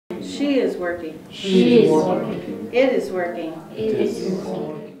She is working. She is working. It is working. It is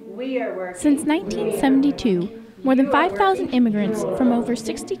working. We are working. Since 1972, more than 5,000 immigrants from over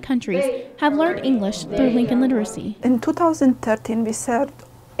 60 countries have learned English through Lincoln Literacy. In 2013, we served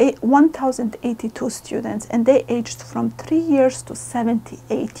 1,082 students, and they aged from 3 years to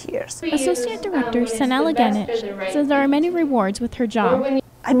 78 years. Associate Director Sanela Ganich says there are many rewards with her job.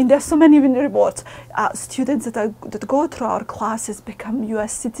 I mean, there's so many rewards. Students that go through our classes become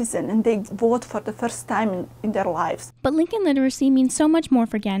U.S. citizens, and they vote for the first time in their lives. But Lincoln Literacy means so much more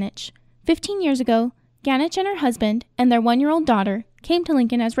for Ganich. 15 years ago, Ganich and her husband and their 1-year-old daughter came to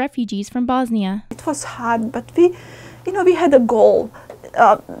Lincoln as refugees from Bosnia. It was hard, but we had a goal.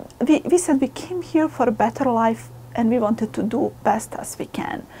 We said we came here for a better life, and we wanted to do best as we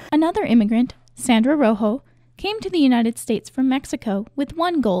can. Another immigrant, Sandra Rojo, came to the United States from Mexico with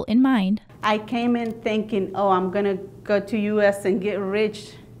one goal in mind. I came in thinking, oh, I'm going to go to U.S. and get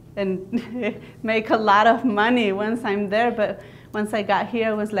rich and make a lot of money once I'm there. But once I got here,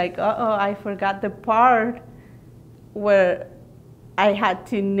 I was like, uh-oh, I forgot the part where I had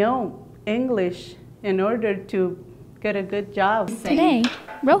to know English in order to get a good job. Today,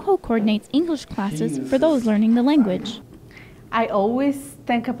 Rojo coordinates English classes for those learning the language. I always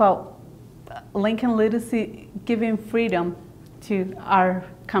think about Lincoln Literacy giving freedom to our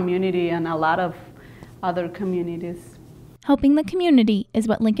community and a lot of other communities. Helping the community is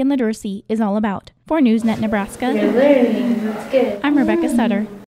what Lincoln Literacy is all about. For NewsNet Nebraska, You're learning. That's good. I'm Rebekah Sutter.